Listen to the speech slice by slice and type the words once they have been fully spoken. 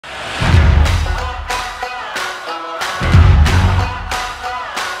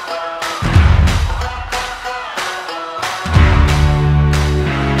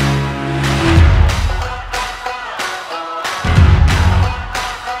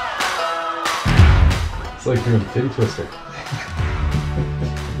like doing titty twister.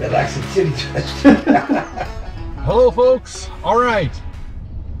 Relaxing titty twister. Hello folks, alright.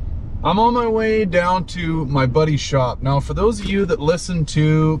 I'm on my way down to my buddy's shop. Now for those of you that listen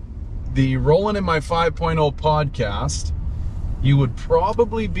to the Rollin' in My 5.0 podcast, you would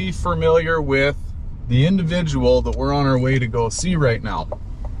probably be familiar with the individual that we're on our way to go see right now.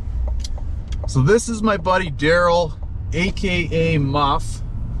 So this is my buddy Daryl, aka Muff.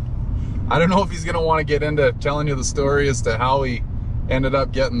 I don't know if he's gonna want to get into telling you the story as to how he ended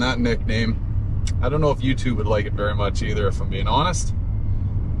up getting that nickname. I don't know if YouTube would like it very much either, if I'm being honest.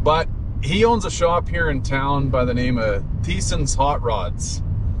 But he owns a shop here in town by the name of Thiessen's Hot Rods.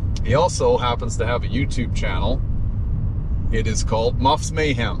 He also happens to have a YouTube channel. It is called Muff's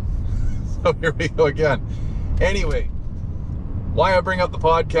Mayhem. So here we go again. Anyway, why I bring up the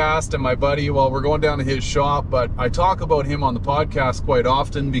podcast and my buddy, well, we're going down to his shop, but I talk about him on the podcast quite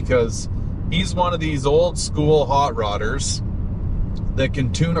often because he's one of these old school hot rodders that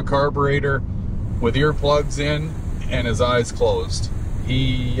can tune a carburetor with earplugs in and his eyes closed.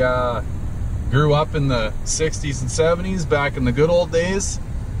 He grew up in the 60s and 70s, back in the good old days,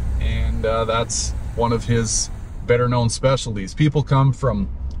 and that's one of his better known specialties. People come from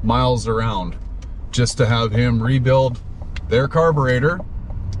miles around just to have him rebuild their carburetor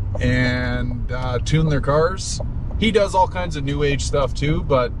and tune their cars. He does all kinds of new age stuff too,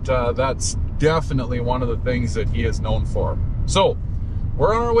 but that's definitely one of the things that he is known for. So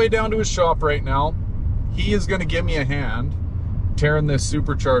we're on our way down to his shop right now. He is going to give me a hand tearing this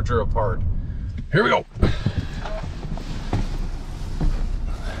supercharger apart. Here we go.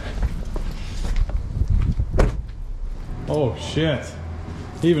 Oh shit,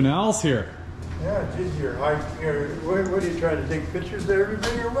 even Al's here. Yeah, geez, you're high. What are you trying to take pictures of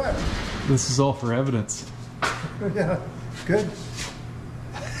everything or what? This is all for evidence. Yeah, good.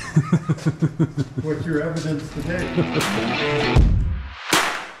 What's your evidence today?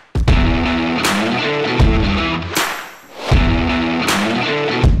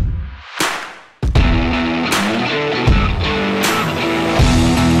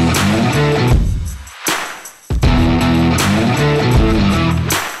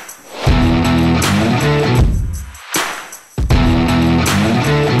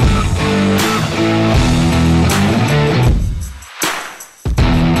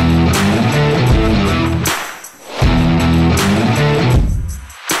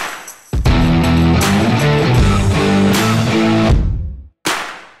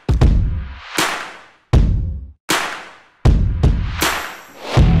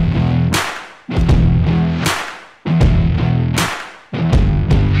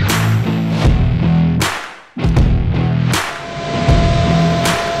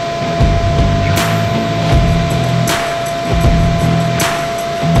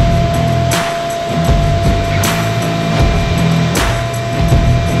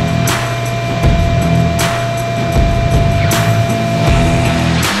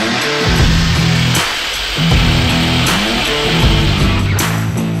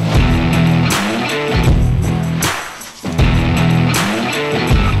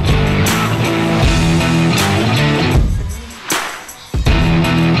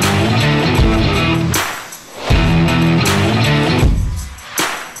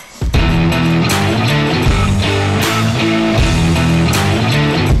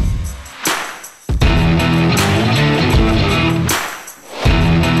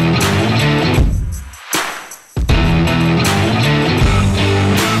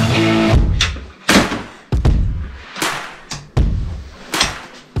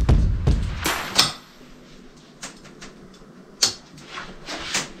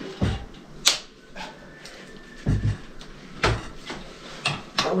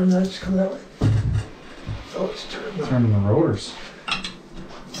 When that just come that way? Oh, it's turning the rotors.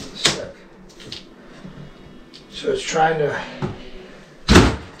 Stuck. So it's trying to.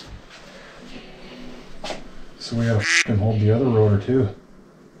 So we gotta f***ing hold the other rotor too.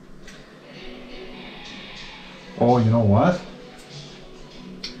 Oh, you know what?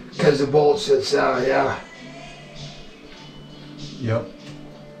 Because the bolt sits out, yeah. Yep.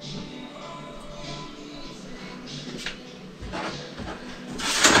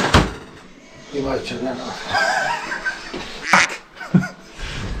 You might turn that off.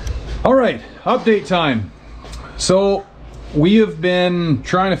 All right, update time. So we have been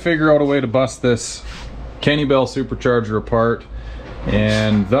trying to figure out a way to bust this Kenne Bell Supercharger apart,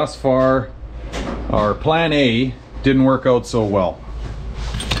 and thus far our plan A didn't work out so well.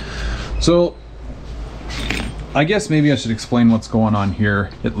 So I guess maybe I should explain what's going on here,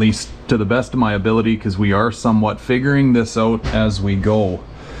 at least to the best of my ability, because we are somewhat figuring this out as we go.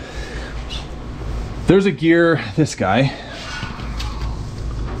 there's a gear, this guy,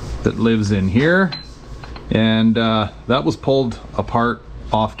 that lives in here, and that was pulled apart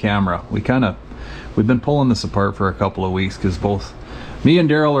off camera. We've been pulling this apart for a couple of weeks because both me and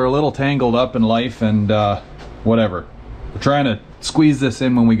Daryl are a little tangled up in life, and whatever. We're trying to squeeze this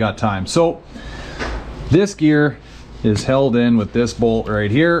in when we got time. So this gear is held in with this bolt right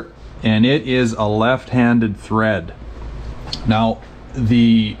here, and it is a left-handed thread. Now,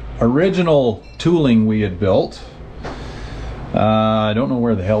 the original tooling we had built, I don't know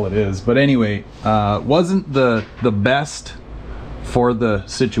where the hell it is, but anyway, wasn't the best for the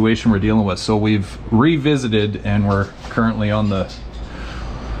situation we're dealing with. So we've revisited, and we're currently on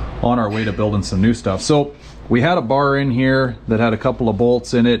our way to building some new stuff. So we had a bar in here that had a couple of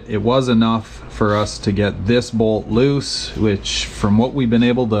bolts in it. It was enough for us to get this bolt loose, which from what we've been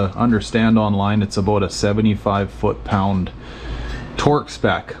able to understand online, it's about a 75 foot-pound torque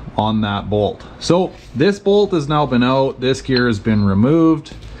spec on that bolt. So this bolt has now been out, this gear has been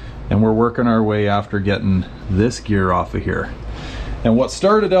removed, and we're working our way after getting this gear off of here. And what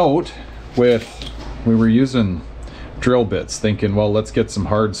started out with, we were using drill bits, thinking, well, let's get some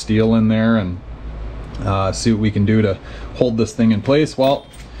hard steel in there and see what we can do to hold this thing in place. Well,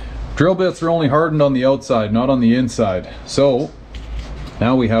 drill bits are only hardened on the outside, not on the inside. So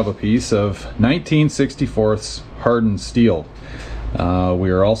now we have a piece of 19/64 hardened steel. We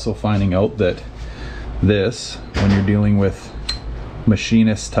are also finding out that this, when you're dealing with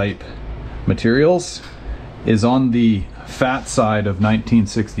machinist type materials, is on the fat side of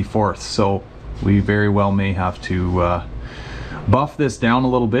 19/64. So we very well may have to buff this down a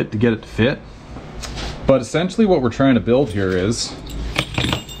little bit to get it to fit. But essentially what we're trying to build here is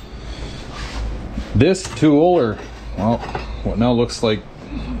this tool, or well, what now looks like,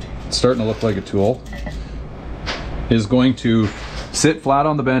 it's starting to look like a tool, is going to sit flat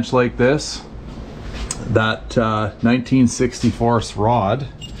on the bench like this. That 19/64 rod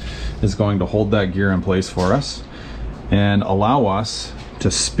is going to hold that gear in place for us and allow us to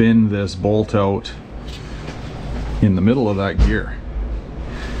spin this bolt out in the middle of that gear.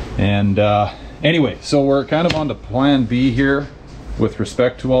 And anyway, so we're kind of on to plan B here with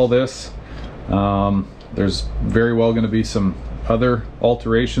respect to all this. There's very well going to be some other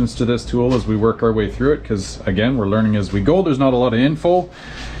alterations to this tool as we work our way through it, because again, we're learning as we go. There's not a lot of info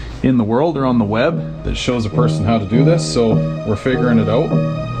in the world or on the web that shows a person how to do this, so we're figuring it out.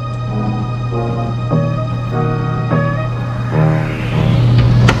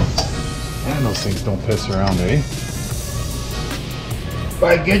 And those things don't piss around, eh?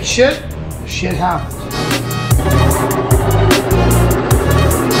 By good shit, shit happens.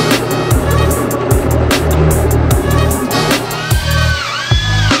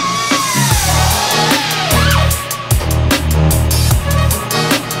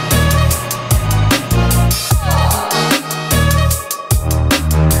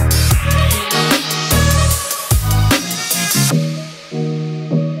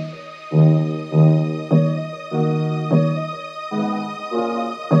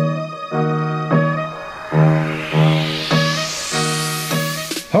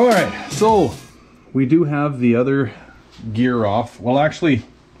 So we do have the other gear off. Well, actually,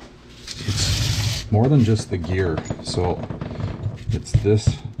 it's more than just the gear. So it's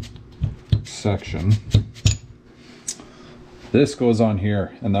this section. This goes on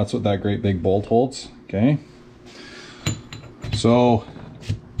here, and that's what that great big bolt holds. Okay. So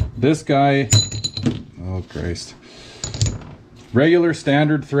this guy, oh Christ, regular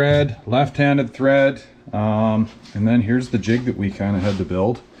standard thread, left-handed thread, and then here's the jig that we kind of had to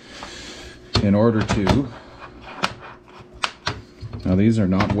build in order to, now these are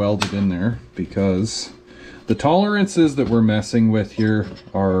not welded in there because the tolerances that we're messing with here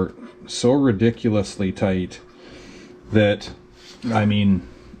are so ridiculously tight that, I mean,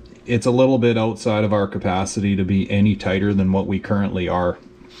 it's a little bit outside of our capacity to be any tighter than what we currently are,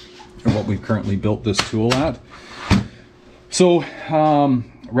 or what we've currently built this tool at. So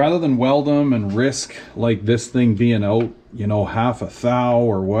rather than weld them and risk like this thing being out, you know, half a thou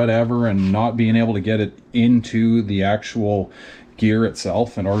or whatever, and not being able to get it into the actual gear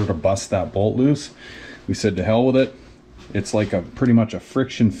itself in order to bust that bolt loose, we said to hell with it. It's like a pretty much a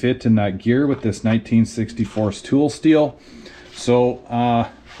friction fit in that gear with this 19/64 tool steel. So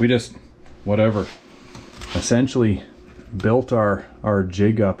we just, whatever, essentially built our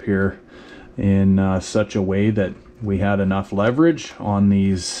jig up here in such a way that we had enough leverage on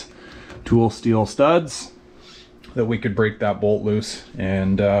these tool steel studs that we could break that bolt loose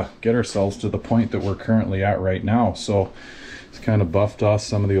and get ourselves to the point that we're currently at right now. So it's kind of buffed off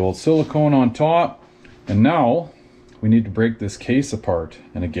some of the old silicone on top, and now we need to break this case apart.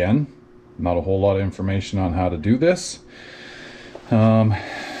 And again, Not a whole lot of information on how to do this.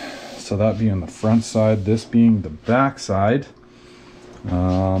 So that being the front side, this being the back side,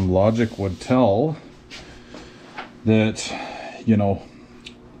 logic would tell that, you know,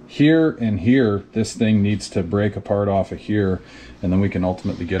 here and here, this thing needs to break apart off of here, and then we can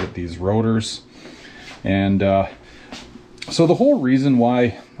ultimately get at these rotors. And so the whole reason why,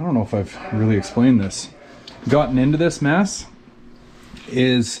 I don't know if I've really explained this, gotten into this mess,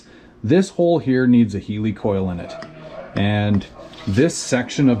 is this hole here needs a Healy coil in it. And this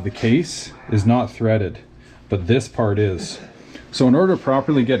section of the case is not threaded, but this part is. So in order to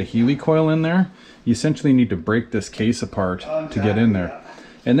properly get a Healy coil in there, you essentially need to break this case apart to get in there.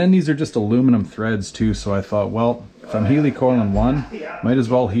 And then these are just aluminum threads too, so I thought, well, if I'm Healy coiling one, might as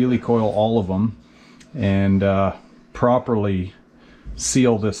well Healy coil all of them and properly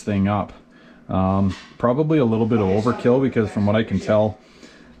seal this thing up. Probably a little bit of overkill, because from what I can tell,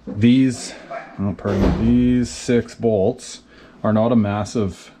 these, oh, pardon me, these 6 bolts are not a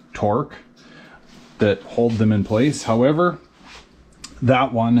massive torque that hold them in place. However,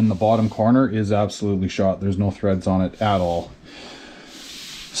 that one in the bottom corner is absolutely shot. There's no threads on it at all.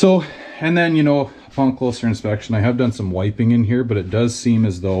 So, and then, you know, upon closer inspection, I have done some wiping in here, but it does seem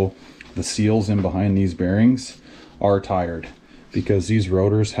as though the seals in behind these bearings are tired, because these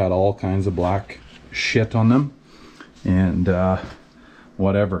rotors had all kinds of black shit on them. And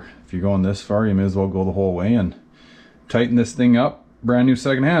whatever, if you're going this far, you may as well go the whole way and tighten this thing up brand new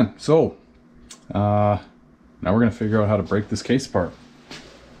secondhand. So now we're gonna figure out how to break this case apart.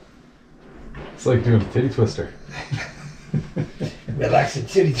 It's like doing a titty twister. Relaxing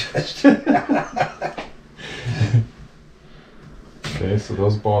titty twist. Okay, so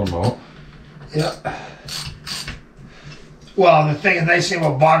those bottom out. Yeah. Well, the thing, the nice thing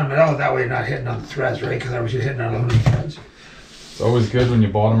about bottoming it out, that way you're not hitting on the threads, right? Because I was just hitting on aluminum threads. It's always good when you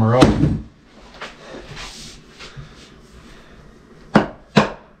bottom her out.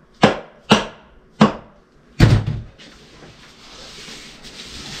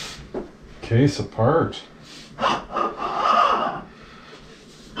 Case apart.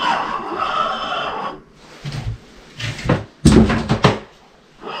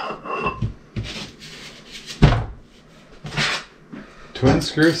 Twin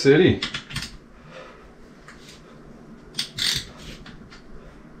Screw City.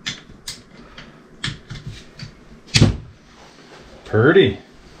 Purdy.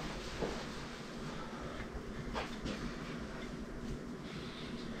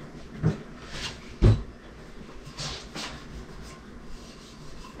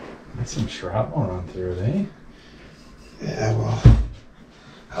 That's some shrapnel run through it, eh? Yeah, well,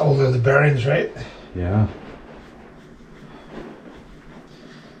 how old are the bearings, right? Yeah.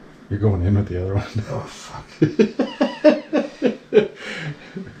 You're going in with the other one. Oh, fuck.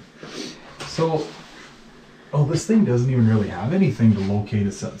 So, oh, this thing doesn't even really have anything to locate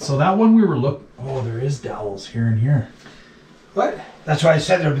us at. So that one we were oh, there is dowels here and here. What? That's why I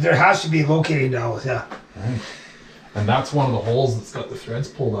said there, but there has to be locating dowels, yeah. Right. And that's one of the holes that's got the threads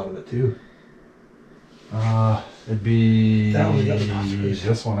pulled out of it too. It'd be that was the other one.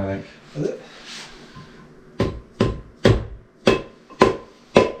 This one, I think. Is it?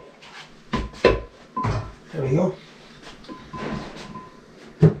 There we go.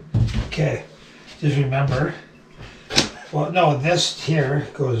 Okay, just remember. Well, no, this here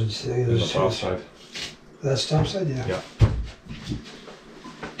goes to the top side. That's top side, yeah. Yeah.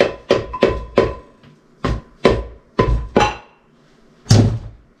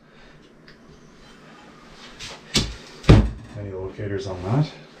 Any locators on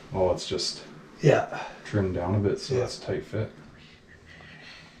that? Oh, it's just trimmed down a bit, so that's a tight fit.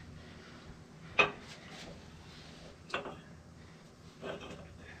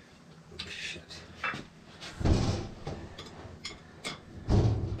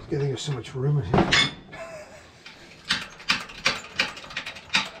 I think there's so much room in here.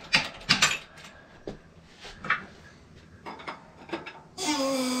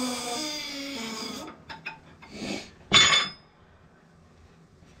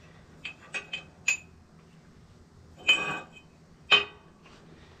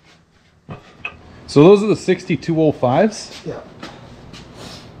 So those are the 6205s? Yeah.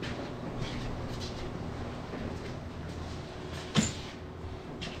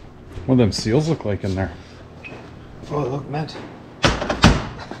 What do them seals look like in there? Oh, look, mint.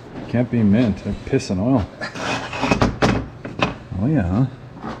 Can't be mint. They're piss and oil. Oh yeah,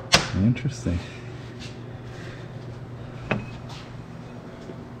 huh? Interesting.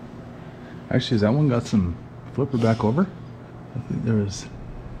 Actually, has that one got some flipper back over? I think there was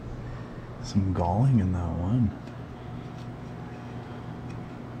some galling in that one.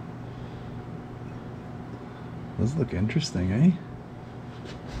 Does look interesting, eh?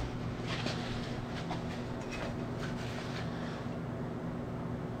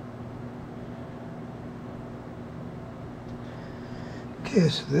 Okay,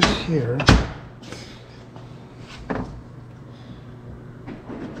 so this here,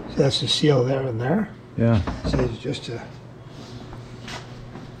 so that's the seal there and there. Yeah. So it's just a.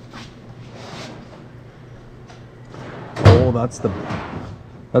 Oh, that's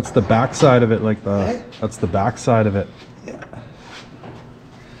the back side of it, like the Okay. that's the back side of it. Yeah.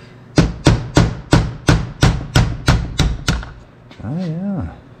 Oh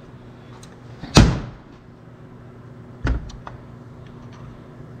yeah.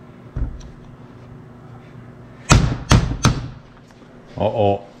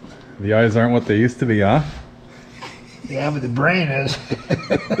 Uh-oh. The eyes aren't what they used to be, huh? Yeah, but the brain is.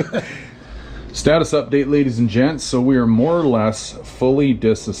 Status update, ladies and gents. So we are more or less fully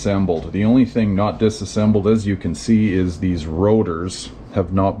disassembled. The only thing not disassembled, as you can see, is these rotors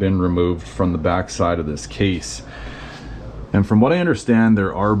have not been removed from the back side of this case. And from what I understand,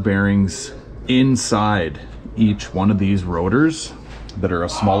 there are bearings inside each one of these rotors that are a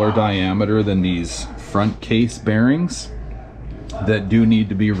smaller diameter than these front case bearings that do need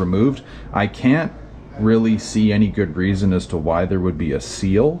to be removed. I can't really see any good reason as to why there would be a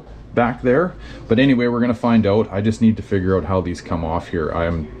seal back there, but anyway, we're gonna find out. I just need to figure out how these come off here.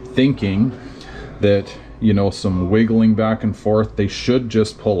 I'm thinking that, you know, some wiggling back and forth, they should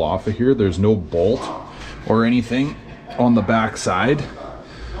just pull off of here. There's no bolt or anything on the back side,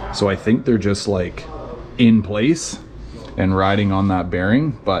 so I think they're just like in place and riding on that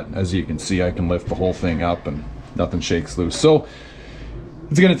bearing. But as you can see, I can lift the whole thing up and nothing shakes loose. So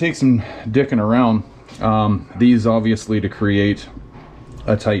it's going to take some dicking around. These obviously, to create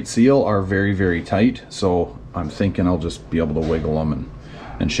a tight seal, are very, very tight. So I'm thinking I'll just be able to wiggle them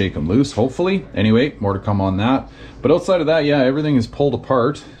and shake them loose, hopefully. Anyway, more to come on that. But outside of that, yeah, everything is pulled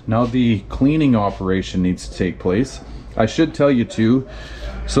apart. Now the cleaning operation needs to take place. I should tell you too,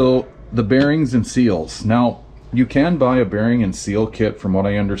 so the bearings and seals. Now, you can buy a bearing and seal kit, from what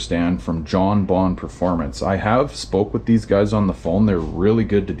I understand, from John Bond Performance. I have spoke with these guys on the phone. They're really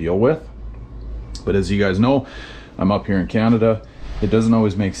good to deal with. But as you guys know, I'm up here in Canada. It doesn't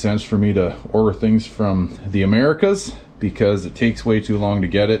always make sense for me to order things from the Americas because it takes way too long to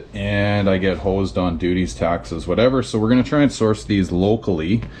get it, and I get hosed on duties, taxes, whatever. So we're gonna try and source these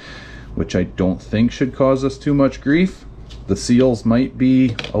locally, which I don't think should cause us too much grief. The seals might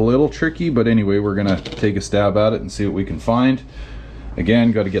be a little tricky, but anyway, we're gonna take a stab at it and see what we can find.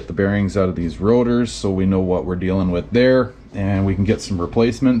 Again, got to get the bearings out of these rotors so we know what we're dealing with there, and we can get some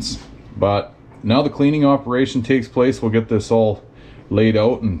replacements. But now the cleaning operation takes place. We'll get this all laid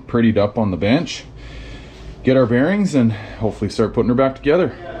out and prettied up on the bench, get our bearings, and hopefully start putting her back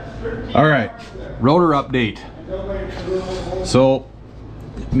together. All right, rotor update. So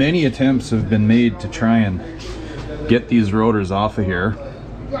many attempts have been made to try and get these rotors off of here.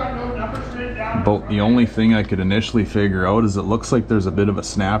 But the only thing I could initially figure out is it looks like there's a bit of a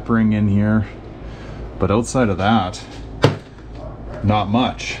snap ring in here, but outside of that, not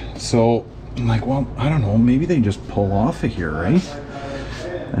much. So I'm like, well, I don't know, maybe they just pull off of here, right?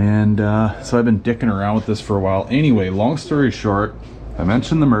 And so I've been dicking around with this for a while. Anyway, long story short, I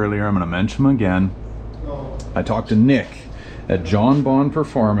mentioned them earlier, I'm gonna mention them again. I talked to Nick at John Bond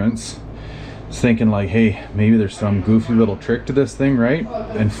Performance, thinking like, hey, maybe there's some goofy little trick to this thing, right?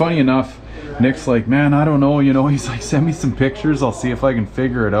 And funny enough, Nick's like, man, I don't know, you know, he's like, send me some pictures, I'll see if I can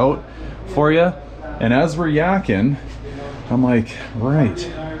figure it out for you. And as we're yakking, I'm like, right,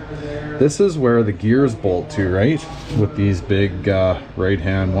 this is where the gears bolt to, right? With these big right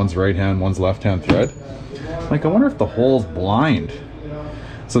hand, one's left hand thread. Like, I wonder if the hole's blind.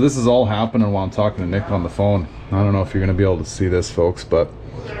 So this is all happening while I'm talking to Nick on the phone. I don't know if you're gonna be able to see this, folks, but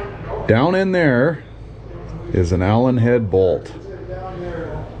down in there is an Allen head bolt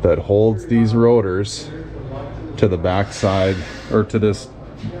that holds these rotors to the back side, or to this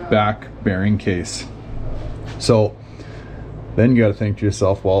back bearing case. So then you got to think to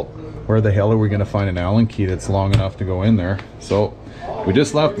yourself, well, where the hell are we going to find an Allen key that's long enough to go in there? So we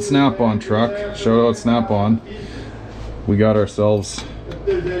just left the Snap-on truck. Shout out Snap-on. We got ourselves,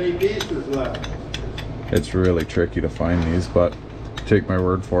 it's really tricky to find these, but take my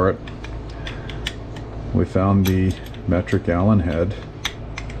word for it. We found the metric Allen head.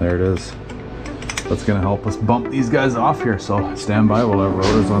 There it is. That's going to help us bump these guys off here. So stand by, we'll have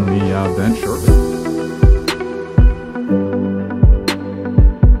rotors on the bench shortly.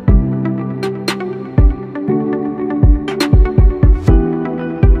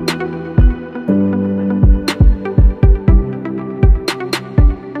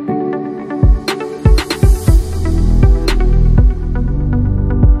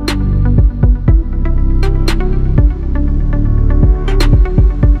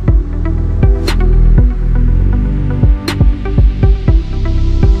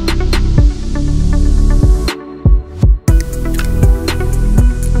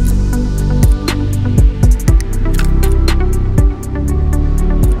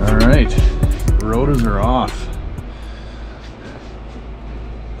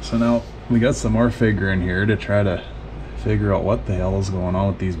 So now we got some more figuring here to try to figure out what the hell is going on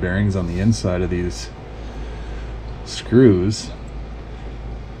with these bearings on the inside of these screws.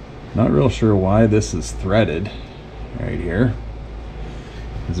 Not real sure why this is threaded right here,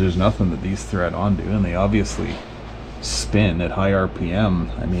 because there's nothing that these thread onto, and they obviously spin at high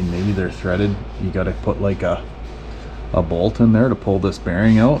RPM. I mean, maybe they're threaded. You got to put like a bolt in there to pull this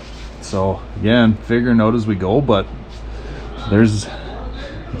bearing out. So again, figuring out as we go, but there's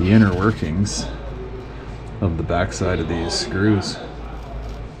the inner workings of the backside of these screws.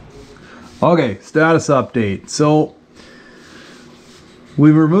 Okay, status update. So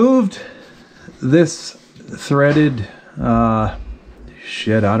we removed this threaded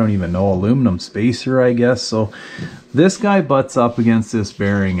shit, I don't even know, aluminum spacer, I guess. So this guy butts up against this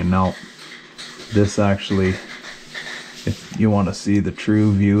bearing, and now this actually, if you want to see the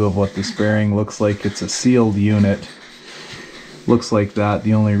true view of what this bearing looks like, it's a sealed unit. Looks like that.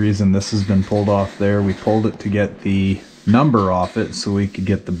 The only reason this has been pulled off there, we pulled it to get the number off it so we could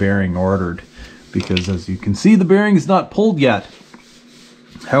get the bearing ordered, because as you can see, the bearing is not pulled yet.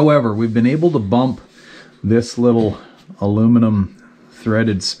 However, we've been able to bump this little aluminum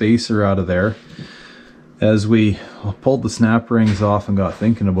threaded spacer out of there. As we pulled the snap rings off and got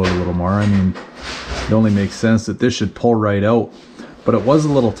thinking about it a little more, I mean, it only makes sense that this should pull right out, but it was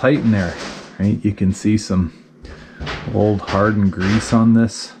a little tight in there, right? You can see some old hardened grease on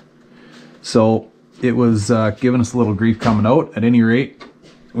this, so it was giving us a little grief coming out. At any rate,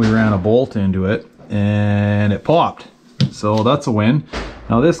 we ran a bolt into it and it popped, so that's a win.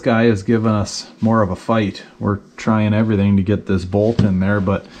 Now this guy has given us more of a fight. We're trying everything to get this bolt in there,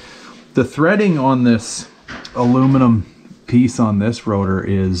 but the threading on this aluminum piece on this rotor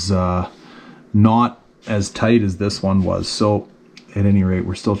is not as tight as this one was. So at any rate,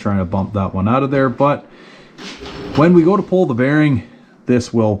 we're still trying to bump that one out of there, but when we go to pull the bearing,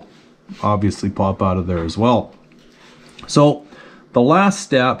 this will obviously pop out of there as well. So the last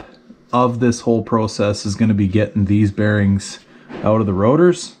step of this whole process is going to be getting these bearings out of the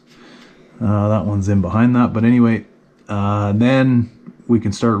rotors. That one's in behind that, but anyway, then we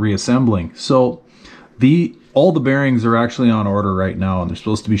can start reassembling. So all the bearings are actually on order right now, and they're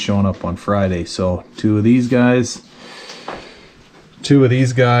supposed to be showing up on Friday. So two of these guys,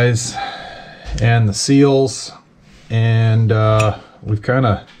 and the seals, and we've kind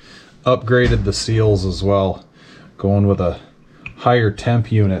of upgraded the seals as well, going with a higher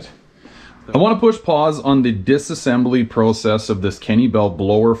temp unit. I want to push pause on the disassembly process of this Kenne Bell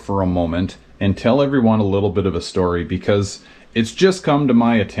blower for a moment and tell everyone a little bit of a story, because it's just come to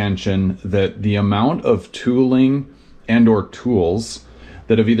my attention that the amount of tooling and or tools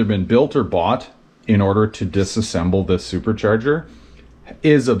that have either been built or bought in order to disassemble this supercharger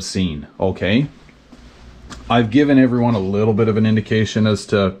is obscene, okay? I've given everyone a little bit of an indication as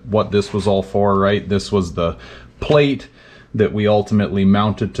to what this was all for, right? This was the plate that we ultimately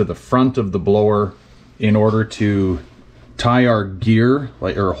mounted to the front of the blower in order to tie our gear,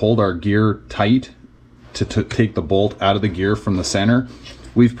 or hold our gear tight to take the bolt out of the gear from the center.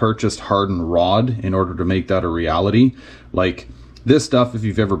 We've purchased hardened rod in order to make that a reality. Like this stuff, if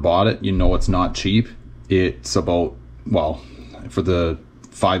you've ever bought it, you know it's not cheap. It's about, well, for the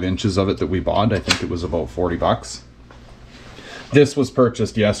 5 inches of it that we bought, I think it was about 40 bucks. This was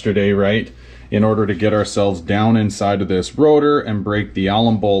purchased yesterday, right? In order to get ourselves down inside of this rotor and break the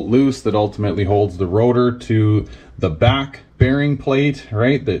Allen bolt loose that ultimately holds the rotor to the back bearing plate,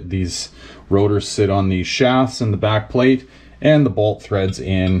 right? These rotors sit on these shafts in the back plate, and the bolt threads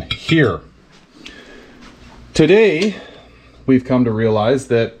in here. Today, we've come to realize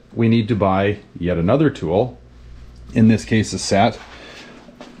that we need to buy yet another tool, in this case a set,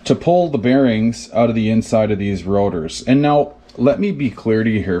 to pull the bearings out of the inside of these rotors. And now, let me be clear to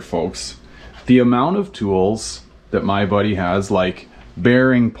you here, folks. The amount of tools that my buddy has, like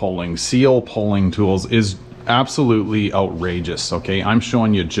bearing pulling, seal pulling tools, is absolutely outrageous, okay? I'm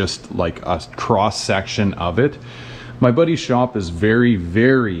showing you just like a cross section of it. My buddy's shop is very,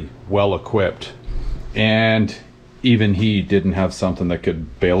 very well equipped, and even he didn't have something that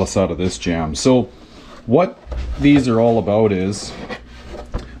could bail us out of this jam. So what these are all about is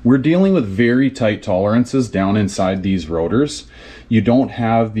we're dealing with very tight tolerances down inside these rotors. You don't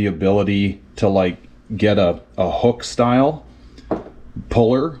have the ability to like get a hook style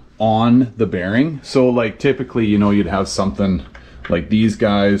puller on the bearing. So like typically, you know, you'd have something like these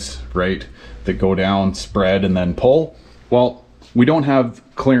guys, right, that go down, spread, and then pull. Well, we don't have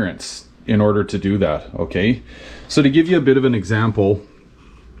clearance in order to do that, okay? So to give you a bit of an example,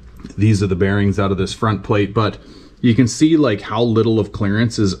 these are the bearings out of this front plate, but you can see like how little of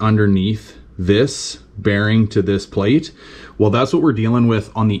clearance is underneath this bearing to this plate, well, that's what we're dealing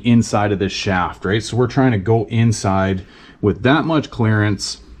with on the inside of this shaft, right? So we're trying to go inside with that much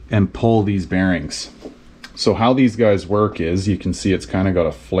clearance and pull these bearings. So how these guys work is, you can see it's kind of got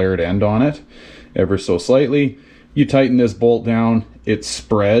a flared end on it ever so slightly. You tighten this bolt down, it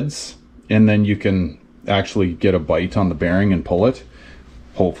spreads, and then you can actually get a bite on the bearing and pull it,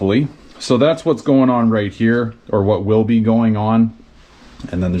 hopefully. So that's what's going on right here, or what will be going on.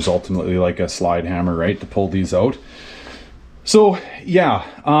 And then there's ultimately like a slide hammer, right, to pull these out. So yeah,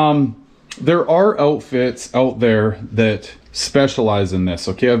 there are outfits out there that specialize in this.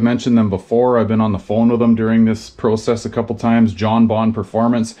 Okay, I've mentioned them before. I've been on the phone with them during this process a couple times. John Bond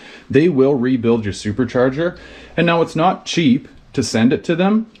Performance. They will rebuild your supercharger. And now it's not cheap to send it to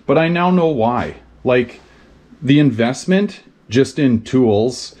them, but I now know why. Like, the investment just in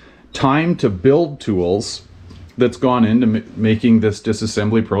tools, time to build tools that's gone into making this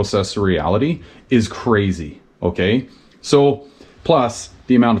disassembly process a reality is crazy, okay? So, plus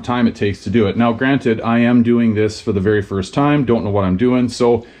the amount of time it takes to do it. Now, granted, I am doing this for the very first time, don't know what I'm doing,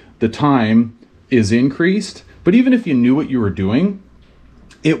 so the time is increased, but even if you knew what you were doing,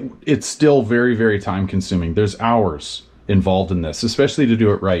 it's still very, very time consuming. There's hours involved in this, especially to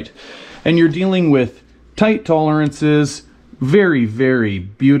do it right. And you're dealing with tight tolerances, very, very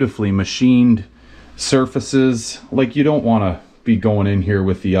beautifully machined surfaces. Like, you don't want to be going in here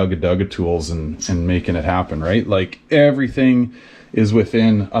with the ugga-dugga tools and making it happen, right? Like, everything is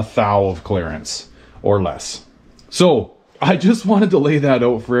within a thou of clearance or less. So I just wanted to lay that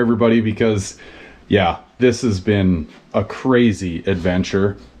out for everybody because, yeah, this has been a crazy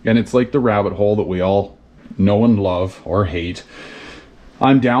adventure, and it's like the rabbit hole that we all know and love or hate.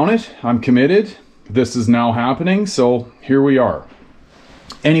 I'm down it, I'm committed. This is now happening, so here we are.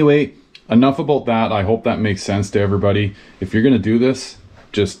 Anyway, enough about that. I hope that makes sense to everybody. If you're gonna do this,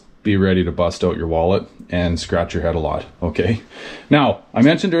 just be ready to bust out your wallet and scratch your head a lot, okay? Now, I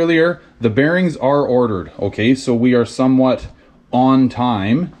mentioned earlier, the bearings are ordered, okay? So we are somewhat on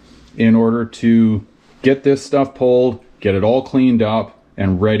time in order to get this stuff pulled, get it all cleaned up,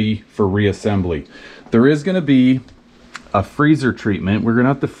 and ready for reassembly. There is gonna be a freezer treatment. We're gonna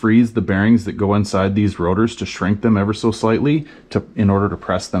have to freeze the bearings that go inside these rotors to shrink them ever so slightly in order to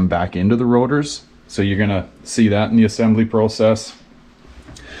press them back into the rotors. So you're gonna see that in the assembly process.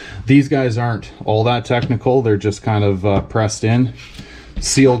 These guys aren't all that technical. They're just kind of pressed in.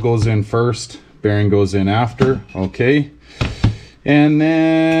 Seal goes in first, bearing goes in after, okay? And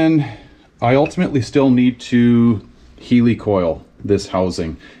then I ultimately still need to helicoil this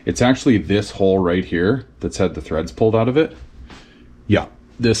housing. It's actually this hole right here that's had the threads pulled out of it. Yeah,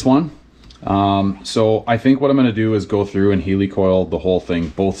 this one. So I think what I'm gonna do is go through and helicoil the whole thing,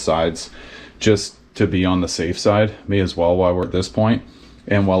 both sides, just to be on the safe side. May as well while we're at this point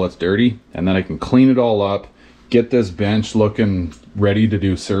and while it's dirty, and then I can clean it all up, get this bench looking ready to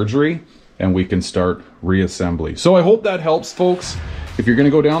do surgery, and we can start reassembly. So I hope that helps, folks. If you're gonna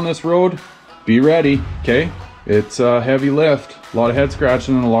go down this road, be ready, okay? It's a heavy lift, a lot of head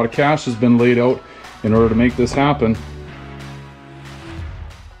scratching, and a lot of cash has been laid out in order to make this happen.